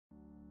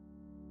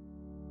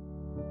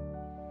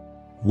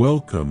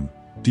Welcome,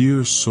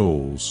 dear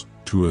souls,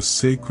 to a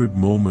sacred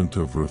moment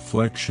of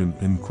reflection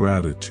and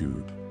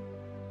gratitude.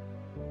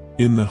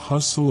 In the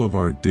hustle of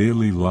our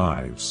daily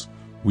lives,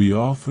 we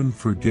often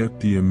forget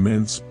the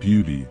immense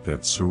beauty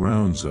that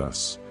surrounds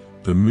us,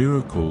 the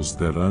miracles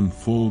that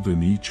unfold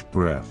in each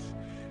breath,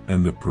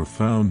 and the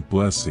profound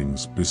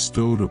blessings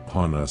bestowed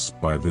upon us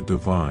by the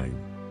divine.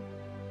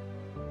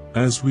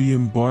 As we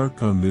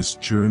embark on this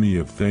journey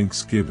of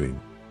thanksgiving,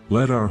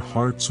 let our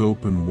hearts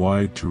open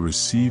wide to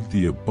receive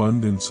the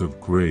abundance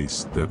of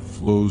grace that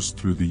flows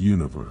through the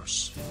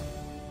universe.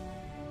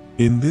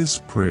 In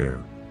this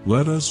prayer,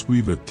 let us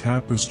weave a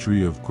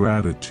tapestry of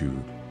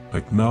gratitude,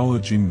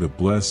 acknowledging the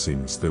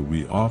blessings that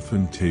we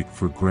often take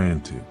for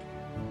granted.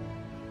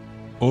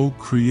 O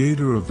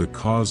Creator of the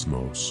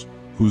cosmos,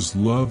 whose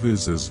love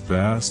is as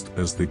vast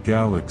as the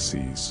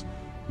galaxies,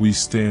 we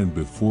stand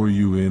before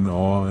you in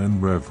awe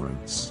and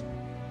reverence.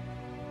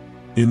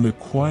 In the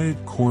quiet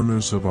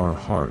corners of our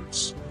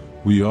hearts,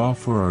 we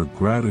offer our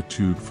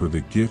gratitude for the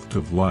gift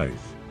of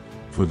life,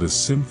 for the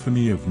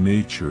symphony of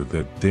nature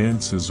that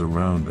dances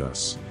around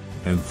us,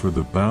 and for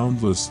the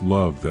boundless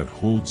love that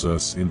holds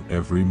us in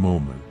every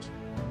moment.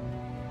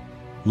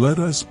 Let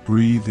us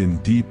breathe in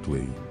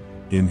deeply,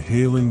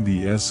 inhaling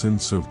the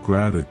essence of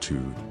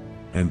gratitude,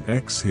 and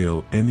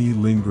exhale any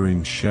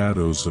lingering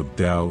shadows of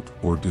doubt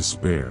or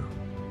despair.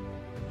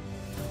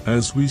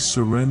 As we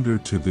surrender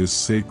to this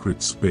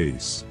sacred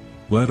space,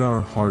 let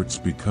our hearts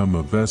become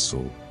a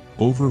vessel,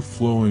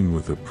 overflowing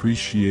with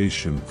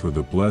appreciation for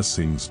the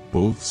blessings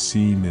both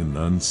seen and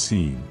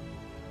unseen.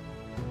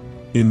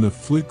 In the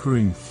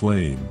flickering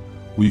flame,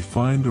 we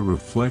find a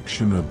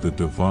reflection of the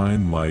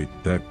divine light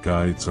that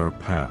guides our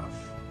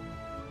path.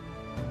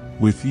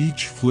 With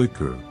each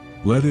flicker,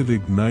 let it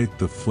ignite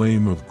the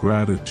flame of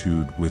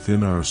gratitude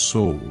within our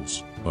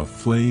souls, a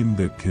flame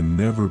that can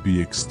never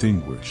be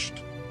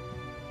extinguished.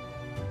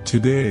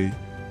 Today,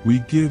 we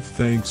give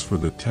thanks for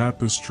the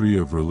tapestry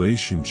of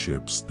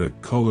relationships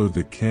that color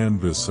the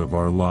canvas of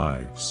our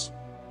lives.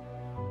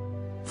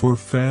 For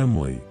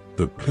family,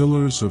 the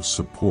pillars of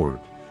support,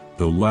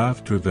 the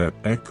laughter that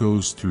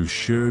echoes through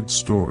shared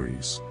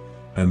stories,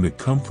 and the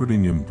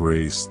comforting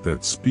embrace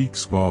that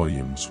speaks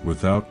volumes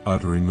without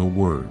uttering a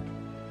word.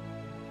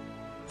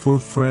 For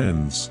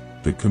friends,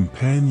 the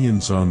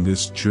companions on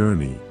this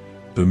journey,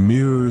 the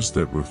mirrors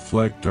that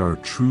reflect our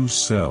true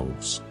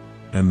selves,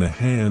 and the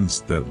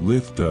hands that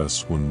lift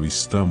us when we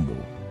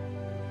stumble.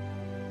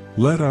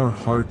 Let our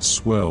hearts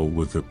swell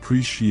with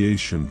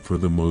appreciation for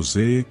the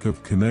mosaic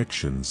of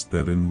connections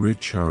that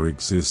enrich our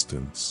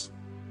existence.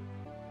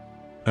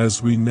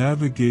 As we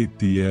navigate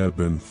the ebb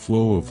and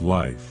flow of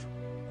life,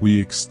 we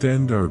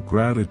extend our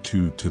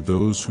gratitude to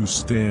those who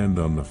stand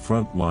on the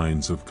front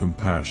lines of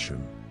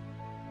compassion.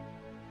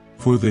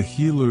 For the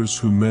healers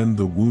who mend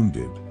the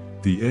wounded,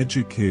 the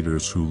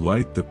educators who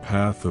light the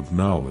path of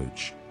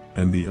knowledge,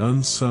 and the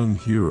unsung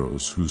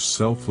heroes who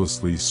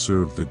selflessly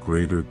serve the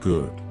greater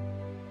good.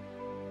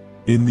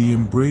 In the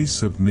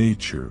embrace of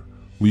nature,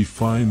 we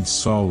find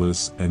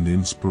solace and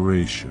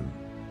inspiration.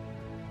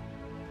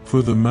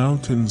 For the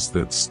mountains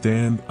that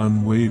stand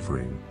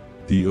unwavering,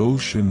 the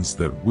oceans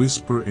that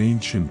whisper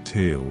ancient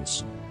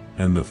tales,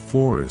 and the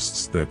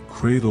forests that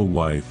cradle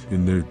life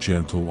in their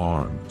gentle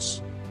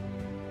arms.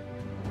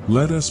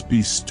 Let us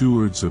be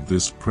stewards of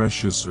this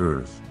precious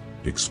earth,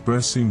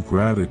 expressing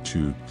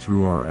gratitude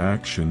through our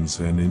actions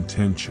and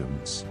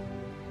intentions.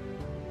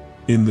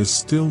 In the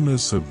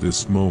stillness of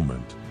this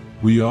moment,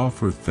 we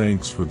offer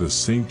thanks for the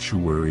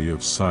sanctuary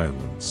of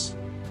silence.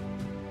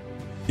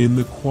 In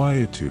the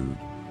quietude,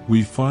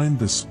 we find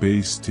the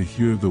space to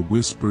hear the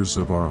whispers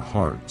of our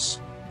hearts,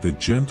 the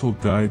gentle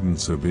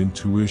guidance of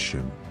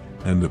intuition,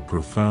 and the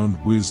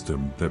profound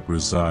wisdom that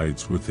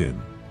resides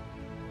within.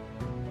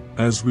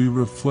 As we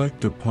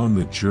reflect upon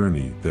the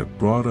journey that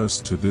brought us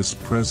to this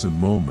present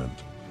moment,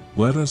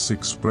 let us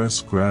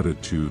express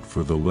gratitude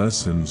for the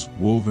lessons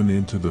woven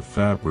into the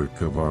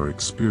fabric of our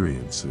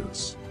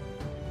experiences.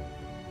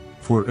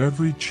 For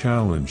every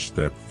challenge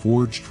that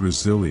forged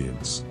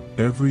resilience,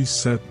 every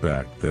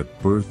setback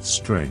that birthed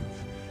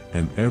strength,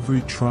 and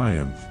every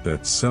triumph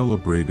that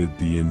celebrated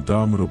the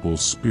indomitable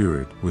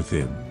spirit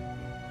within.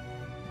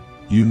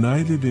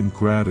 United in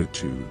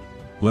gratitude,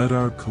 let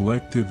our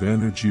collective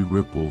energy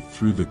ripple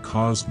through the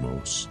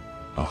cosmos,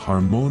 a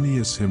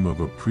harmonious hymn of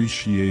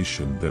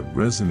appreciation that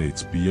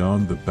resonates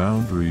beyond the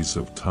boundaries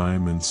of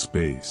time and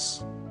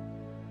space.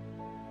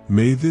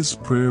 May this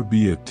prayer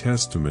be a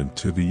testament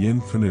to the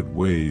infinite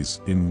ways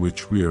in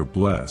which we are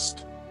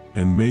blessed,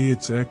 and may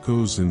its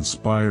echoes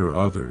inspire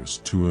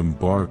others to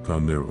embark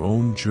on their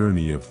own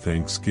journey of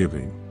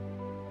thanksgiving.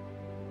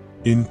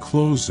 In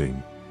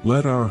closing,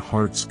 let our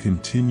hearts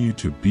continue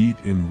to beat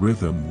in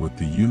rhythm with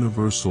the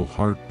universal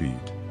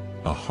heartbeat,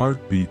 a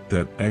heartbeat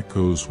that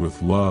echoes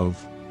with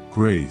love,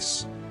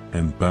 grace,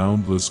 and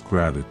boundless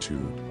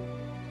gratitude.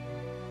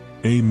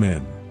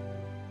 Amen.